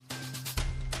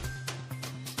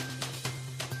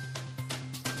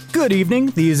Good evening.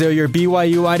 These are your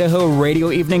BYU-Idaho radio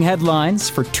evening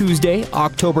headlines for Tuesday,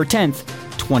 October 10th,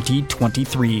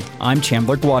 2023. I'm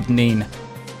Chandler Guadagnine.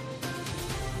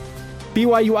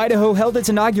 BYU-Idaho held its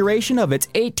inauguration of its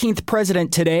 18th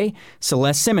president today.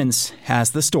 Celeste Simmons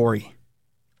has the story.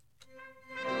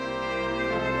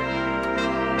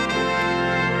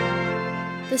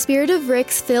 The spirit of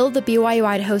Ricks filled the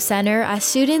BYU-Idaho Center as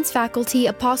students, faculty,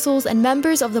 apostles, and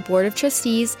members of the Board of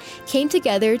Trustees came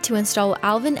together to install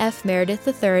Alvin F. Meredith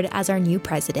III as our new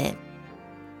president.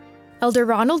 Elder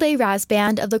Ronald A.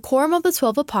 Rasband of the Quorum of the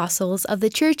 12 Apostles of the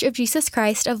Church of Jesus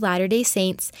Christ of Latter-day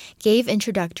Saints gave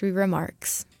introductory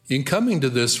remarks. In coming to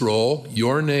this role,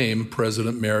 your name,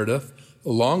 President Meredith,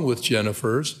 along with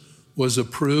Jennifer's, was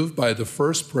approved by the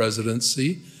First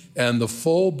Presidency and the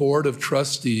full Board of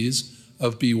Trustees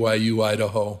of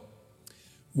BYU-Idaho.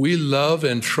 We love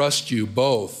and trust you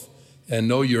both and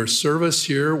know your service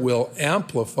here will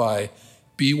amplify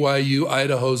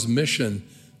BYU-Idaho's mission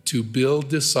to build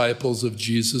disciples of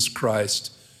Jesus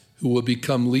Christ who will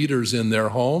become leaders in their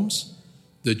homes,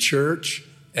 the church,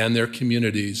 and their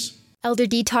communities. Elder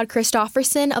D. Todd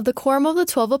Christofferson of the Quorum of the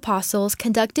 12 Apostles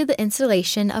conducted the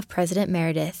installation of President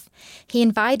Meredith. He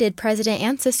invited President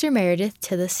and Sister Meredith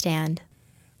to the stand.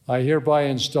 I hereby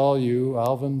install you,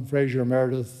 Alvin Fraser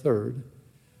Meredith III,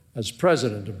 as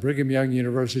president of Brigham Young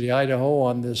University, Idaho,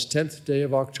 on this 10th day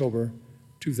of October,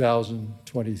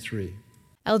 2023.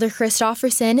 Elder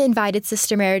Christofferson invited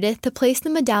Sister Meredith to place the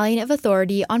Medallion of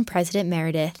Authority on President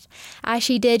Meredith. As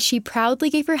she did, she proudly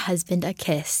gave her husband a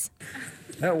kiss.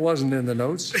 That wasn't in the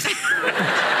notes.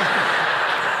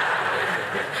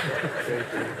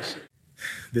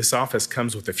 This office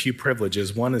comes with a few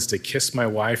privileges. One is to kiss my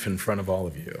wife in front of all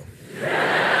of you.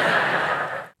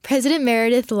 President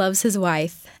Meredith loves his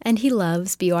wife, and he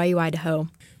loves BYU-Idaho.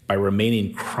 By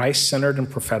remaining Christ-centered and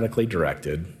prophetically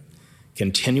directed,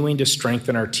 continuing to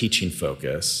strengthen our teaching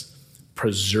focus,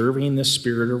 preserving the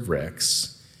spirit of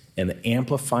Ricks, and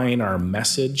amplifying our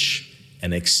message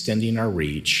and extending our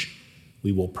reach,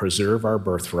 we will preserve our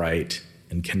birthright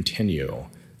and continue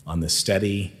on the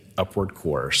steady upward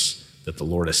course that the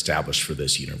Lord established for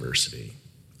this university.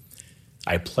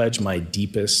 I pledge my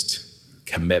deepest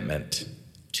commitment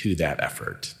to that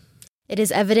effort. It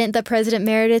is evident that President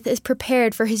Meredith is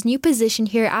prepared for his new position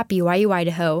here at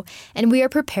BYU-Idaho, and we are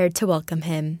prepared to welcome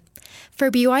him. For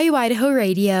BYU-Idaho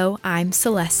Radio, I'm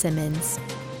Celeste Simmons.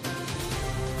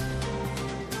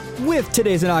 With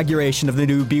today's inauguration of the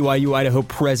new BYU-Idaho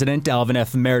president, Alvin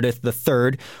F. Meredith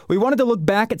III, we wanted to look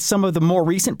back at some of the more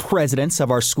recent presidents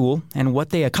of our school and what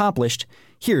they accomplished.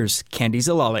 Here's Candy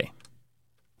Zilale.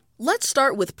 Let's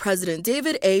start with President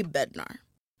David A. Bednar.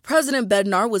 President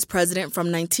Bednar was president from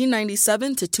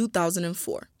 1997 to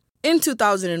 2004. In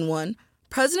 2001,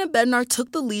 President Bednar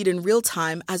took the lead in real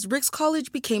time as Ricks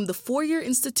College became the four-year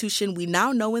institution we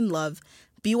now know and love,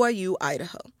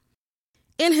 BYU-Idaho.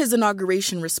 In his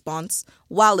inauguration response,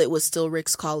 while it was still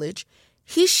Ricks College,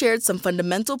 he shared some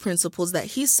fundamental principles that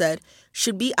he said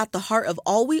should be at the heart of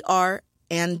all we are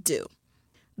and do.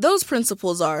 Those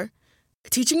principles are: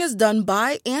 teaching is done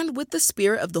by and with the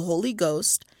Spirit of the Holy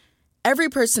Ghost. Every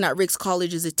person at Ricks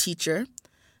College is a teacher.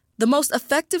 The most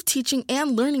effective teaching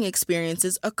and learning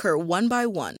experiences occur one by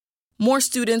one. More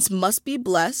students must be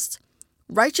blessed.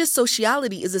 Righteous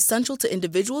sociality is essential to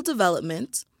individual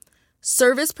development.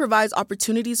 Service provides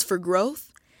opportunities for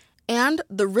growth, and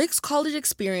the Ricks College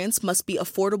experience must be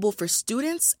affordable for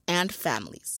students and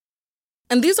families.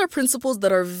 And these are principles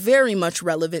that are very much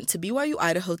relevant to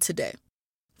BYU-Idaho today.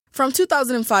 From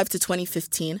 2005 to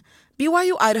 2015,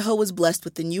 BYU-Idaho was blessed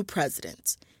with the new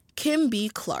president, Kim B.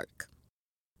 Clark.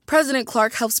 President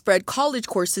Clark helped spread college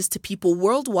courses to people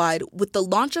worldwide with the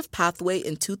launch of Pathway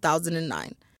in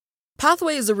 2009.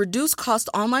 Pathway is a reduced-cost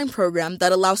online program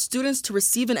that allows students to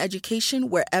receive an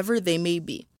education wherever they may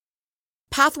be.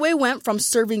 Pathway went from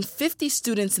serving 50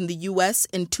 students in the U.S.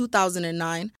 in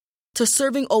 2009 to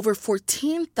serving over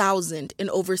 14,000 in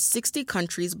over 60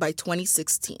 countries by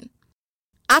 2016.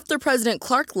 After President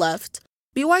Clark left,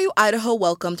 BYU-Idaho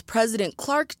welcomed President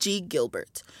Clark G.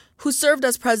 Gilbert, who served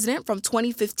as president from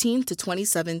 2015 to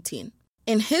 2017.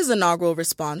 In his inaugural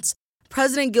response,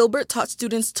 President Gilbert taught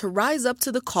students to rise up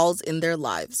to the calls in their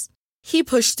lives. He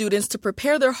pushed students to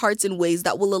prepare their hearts in ways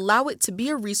that will allow it to be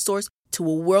a resource to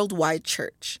a worldwide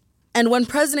church. And when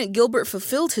President Gilbert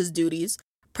fulfilled his duties,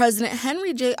 President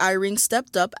Henry J. Eyring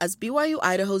stepped up as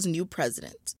BYU-Idaho's new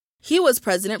president. He was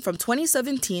president from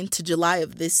 2017 to July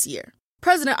of this year.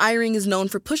 President Eyring is known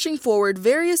for pushing forward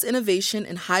various innovation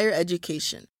in higher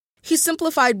education. He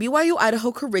simplified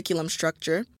BYU-Idaho curriculum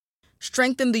structure,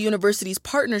 strengthened the university's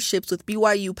partnerships with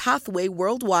BYU Pathway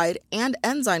Worldwide and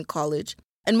Ensign College,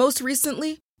 And most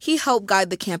recently, he helped guide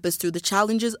the campus through the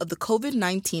challenges of the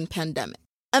COVID-19 pandemic.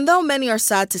 And though many are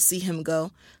sad to see him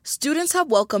go, students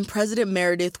have welcomed President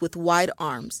Meredith with wide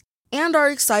arms and are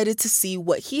excited to see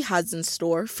what he has in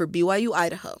store for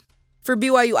BYU-Idaho. For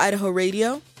BYU-Idaho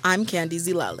Radio, I'm Candy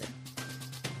Zilale.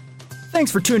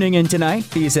 Thanks for tuning in tonight.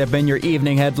 These have been your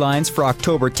evening headlines for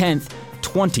October 10th,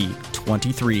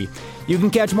 2023. You can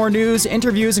catch more news,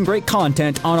 interviews, and great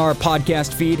content on our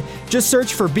podcast feed. Just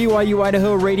search for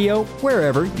BYU-Idaho Radio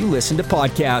wherever you listen to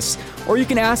podcasts. Or you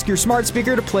can ask your smart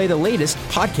speaker to play the latest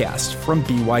podcast from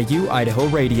BYU-Idaho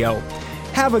Radio.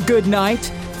 Have a good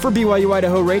night. For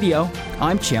BYU-Idaho Radio,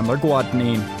 I'm Chandler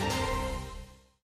Guadagnine.